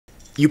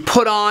You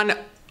put on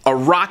a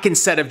rockin'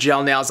 set of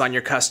gel nails on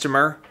your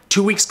customer.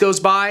 2 weeks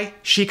goes by,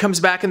 she comes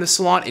back in the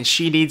salon and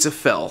she needs a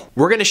fill.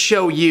 We're gonna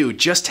show you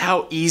just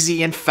how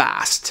easy and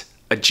fast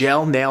a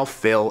gel nail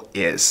fill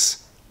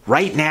is.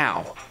 Right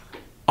now,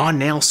 on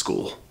Nail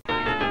School.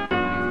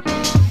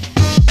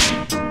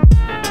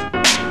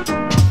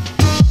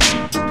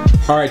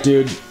 All right,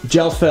 dude,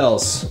 gel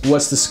fills,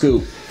 what's the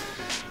scoop?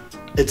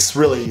 It's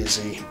really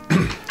easy.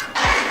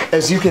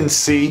 As you can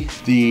see,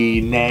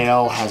 the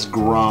nail has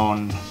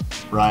grown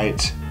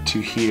right to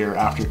here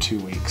after 2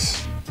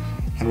 weeks.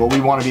 And what we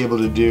want to be able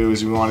to do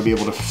is we want to be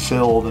able to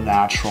fill the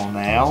natural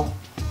nail,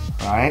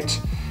 right,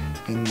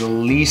 in the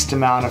least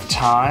amount of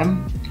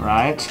time,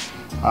 right,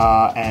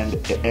 and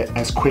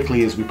as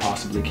quickly as we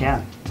possibly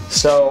can.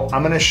 So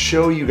I'm going to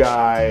show you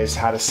guys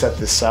how to set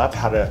this up,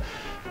 how to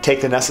take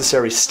the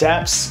necessary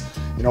steps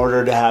in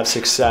order to have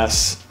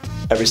success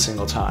every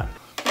single time.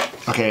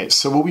 Okay,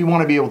 so what we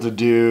want to be able to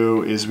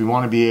do is we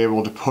want to be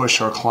able to push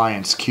our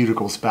client's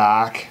cuticles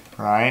back,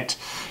 right?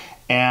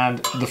 And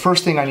the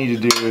first thing I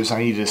need to do is I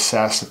need to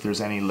assess if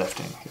there's any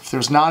lifting. If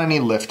there's not any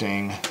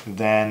lifting,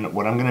 then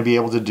what I'm going to be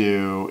able to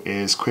do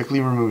is quickly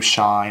remove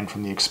shine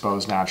from the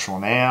exposed natural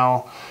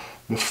nail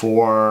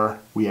before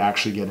we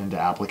actually get into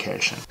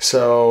application.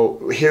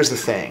 So here's the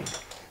thing.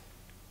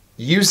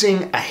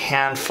 Using a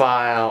hand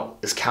file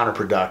is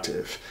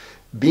counterproductive.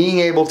 Being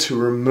able to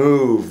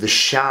remove the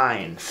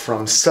shine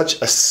from such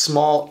a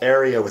small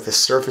area with a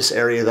surface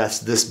area that's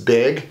this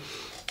big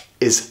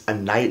is a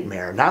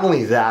nightmare. Not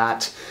only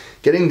that,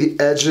 getting the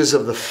edges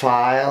of the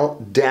file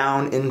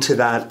down into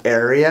that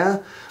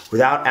area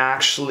without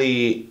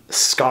actually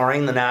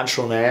scarring the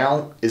natural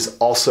nail is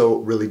also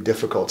really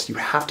difficult. You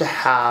have to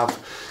have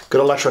good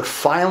electric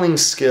filing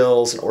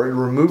skills in order to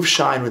remove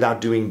shine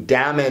without doing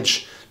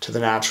damage to the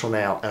natural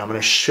nail. And I'm going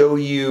to show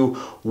you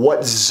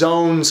what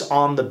zones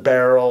on the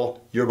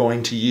barrel you're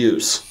going to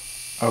use.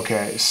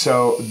 Okay,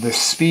 so the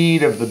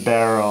speed of the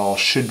barrel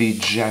should be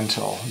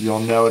gentle.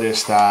 You'll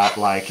notice that,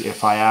 like,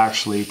 if I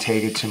actually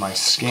take it to my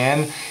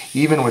skin,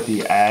 even with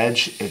the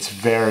edge, it's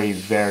very,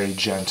 very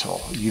gentle.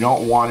 You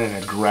don't want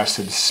an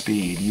aggressive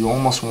speed. You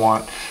almost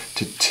want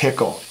to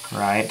tickle,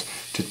 right?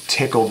 To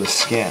tickle the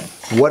skin.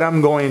 What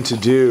I'm going to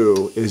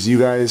do is, you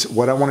guys,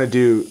 what I want to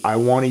do, I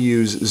want to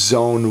use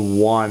zone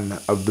 1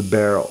 of the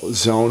barrel.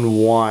 Zone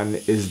 1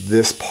 is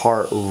this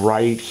part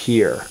right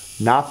here.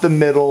 Not the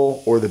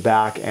middle or the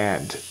back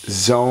end.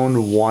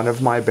 Zone 1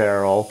 of my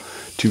barrel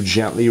to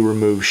gently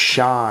remove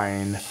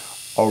shine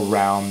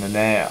around the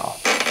nail.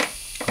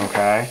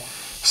 Okay?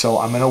 So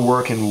I'm going to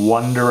work in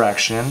one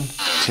direction.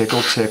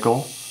 Tickle,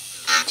 tickle,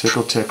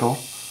 tickle, tickle,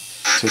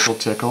 tickle,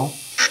 tickle,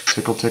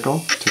 tickle, tickle,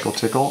 tickle,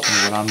 tickle.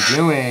 And what I'm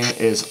doing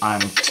is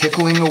I'm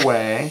tickling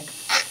away,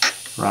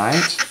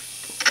 right,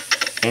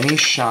 any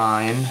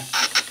shine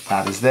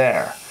that is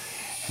there.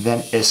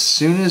 Then as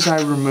soon as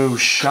I remove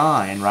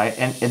shine, right,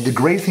 and the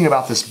great thing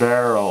about this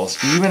barrel is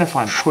even if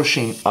I'm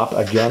pushing up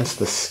against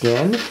the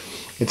skin,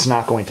 it's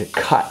not going to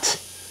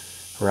cut,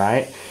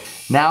 right?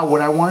 Now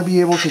what I want to be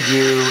able to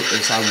do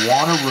is I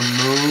want to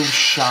remove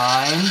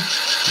shine,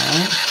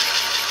 right?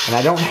 And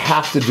I don't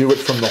have to do it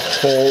from the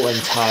whole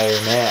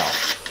entire nail.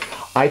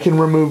 I can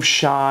remove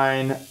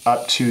shine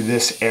up to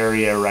this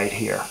area right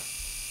here,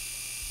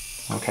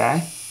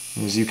 okay?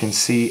 And as you can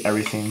see,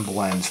 everything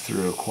blends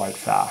through quite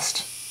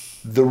fast.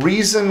 The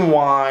reason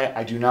why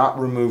I do not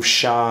remove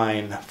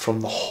shine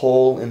from the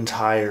whole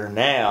entire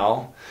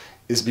nail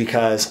is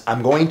because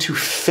I'm going to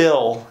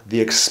fill the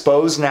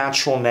exposed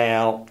natural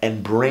nail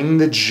and bring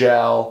the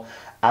gel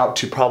out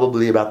to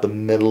probably about the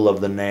middle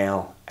of the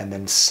nail and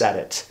then set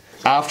it.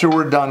 After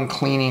we're done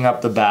cleaning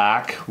up the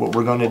back, what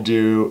we're going to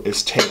do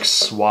is take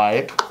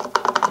swipe,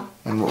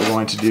 and what we're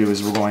going to do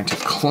is we're going to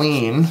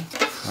clean,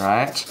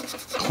 right?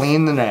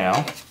 Clean the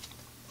nail.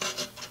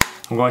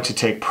 I'm going to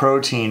take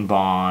protein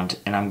bond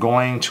and I'm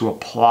going to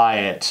apply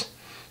it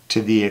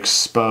to the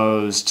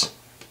exposed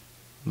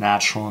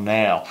natural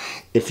nail.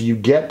 If you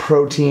get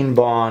protein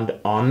bond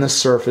on the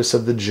surface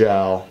of the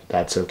gel,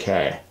 that's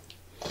okay.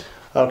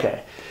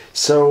 Okay,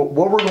 so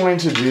what we're going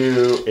to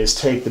do is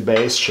take the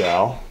base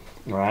gel,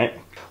 right?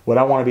 What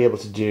I want to be able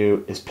to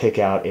do is pick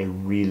out a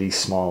really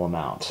small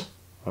amount,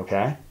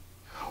 okay?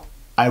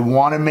 I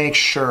want to make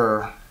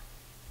sure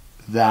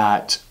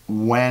that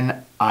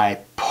when I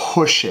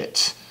push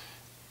it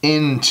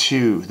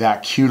into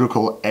that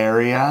cuticle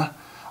area,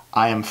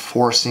 I am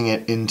forcing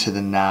it into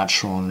the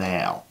natural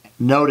nail.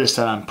 Notice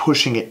that I'm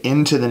pushing it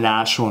into the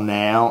natural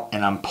nail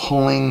and I'm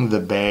pulling the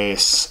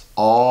base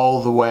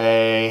all the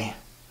way,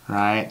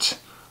 right,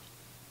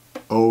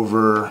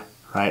 over,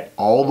 right,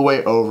 all the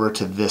way over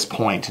to this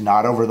point,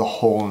 not over the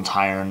whole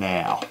entire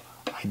nail.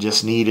 I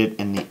just need it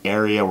in the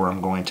area where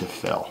I'm going to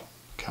fill,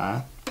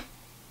 okay?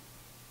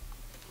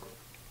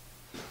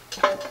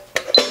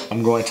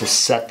 I'm going to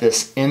set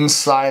this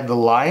inside the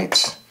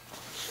light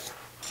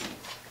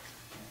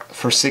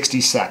for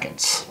 60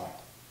 seconds.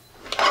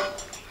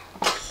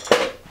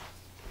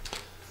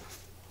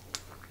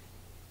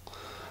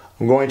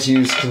 I'm going to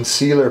use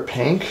concealer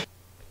pink.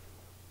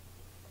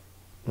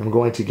 I'm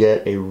going to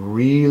get a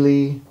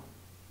really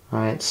All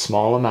right,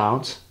 small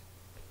amount.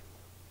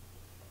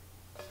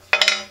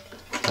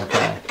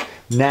 Okay.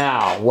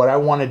 Now, what I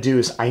want to do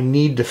is I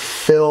need to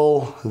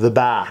fill the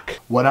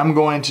back. What I'm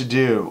going to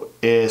do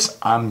is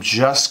I'm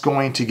just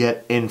going to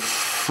get in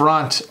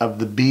front of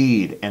the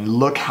bead and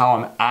look how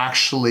I'm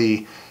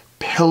actually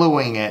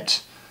pillowing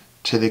it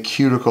to the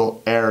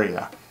cuticle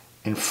area,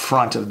 in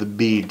front of the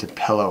bead to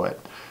pillow it.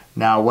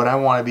 Now, what I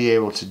want to be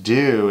able to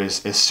do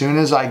is as soon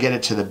as I get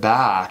it to the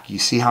back, you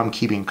see how I'm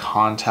keeping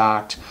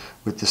contact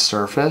with the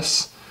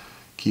surface?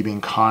 Keeping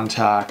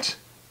contact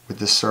with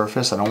the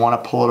surface. I don't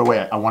want to pull it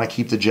away. I want to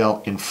keep the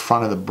gel in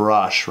front of the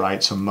brush,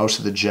 right? So most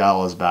of the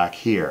gel is back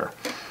here.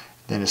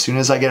 Then as soon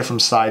as I get it from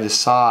side to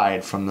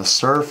side from the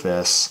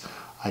surface,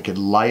 I could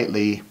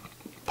lightly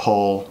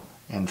pull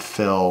and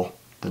fill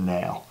the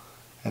nail.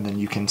 And then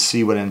you can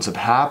see what ends up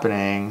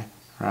happening,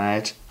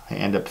 right? I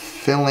end up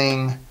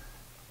filling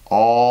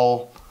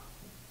all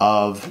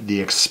of the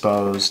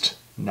exposed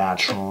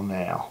natural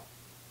nail.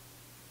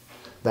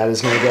 That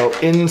is going to go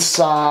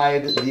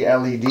inside the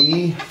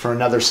LED for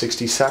another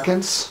 60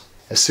 seconds.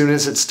 As soon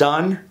as it's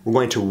done, we're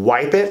going to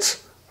wipe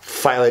it,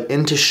 file it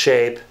into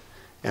shape,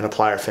 and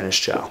apply our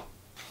finished gel.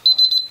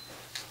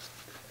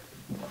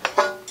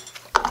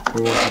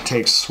 We're going to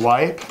take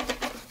swipe.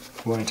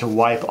 We're going to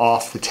wipe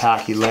off the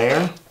tacky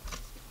layer.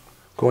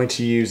 Going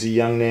to use the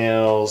Young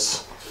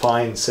Nails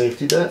fine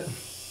safety bit.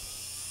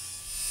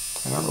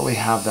 I don't really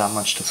have that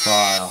much to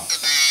file.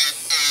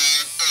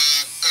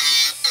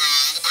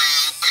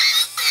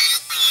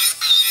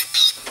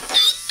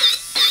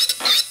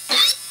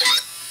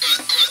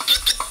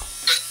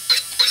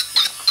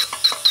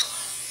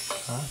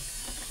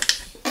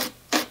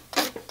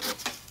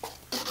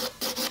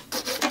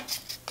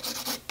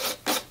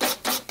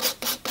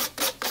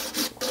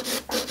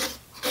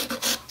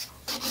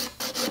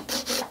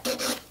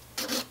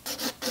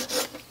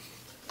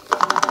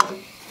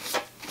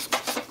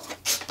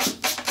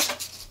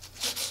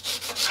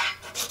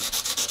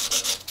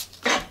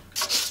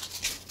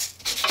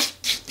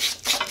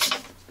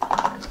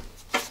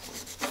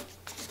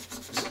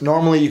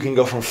 Normally you can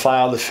go from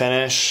file to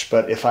finish,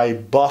 but if I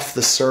buff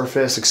the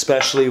surface,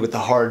 especially with the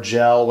hard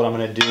gel, what I'm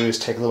going to do is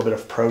take a little bit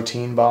of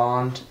protein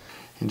bond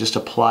and just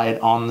apply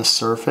it on the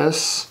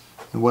surface.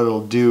 And what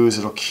it'll do is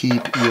it'll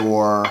keep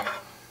your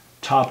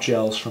top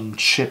gels from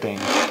chipping.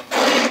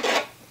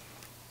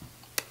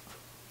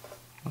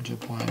 I'll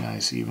just apply a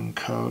nice even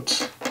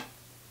coat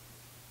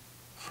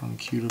from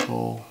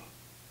cuticle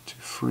to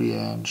free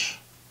edge.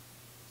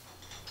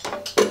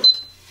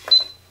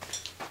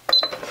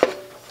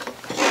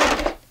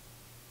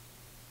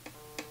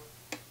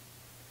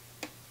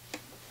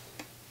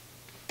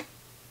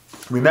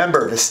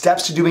 Remember, the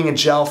steps to doing a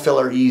gel fill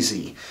are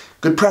easy.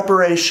 Good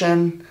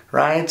preparation,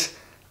 right?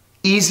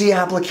 Easy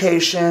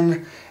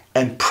application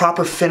and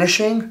proper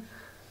finishing.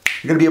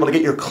 You're gonna be able to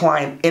get your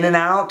client in and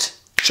out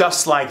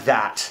just like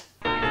that.